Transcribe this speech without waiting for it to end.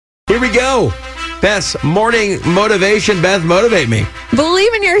Here we go. Beth's morning motivation. Beth, motivate me.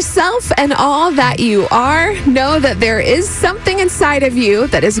 Believe in yourself and all that you are. Know that there is something inside of you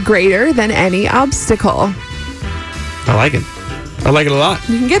that is greater than any obstacle. I like it. I like it a lot.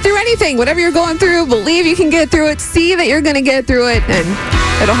 You can get through anything. Whatever you're going through, believe you can get through it. See that you're going to get through it, and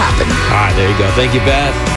it'll happen. All right, there you go. Thank you, Beth.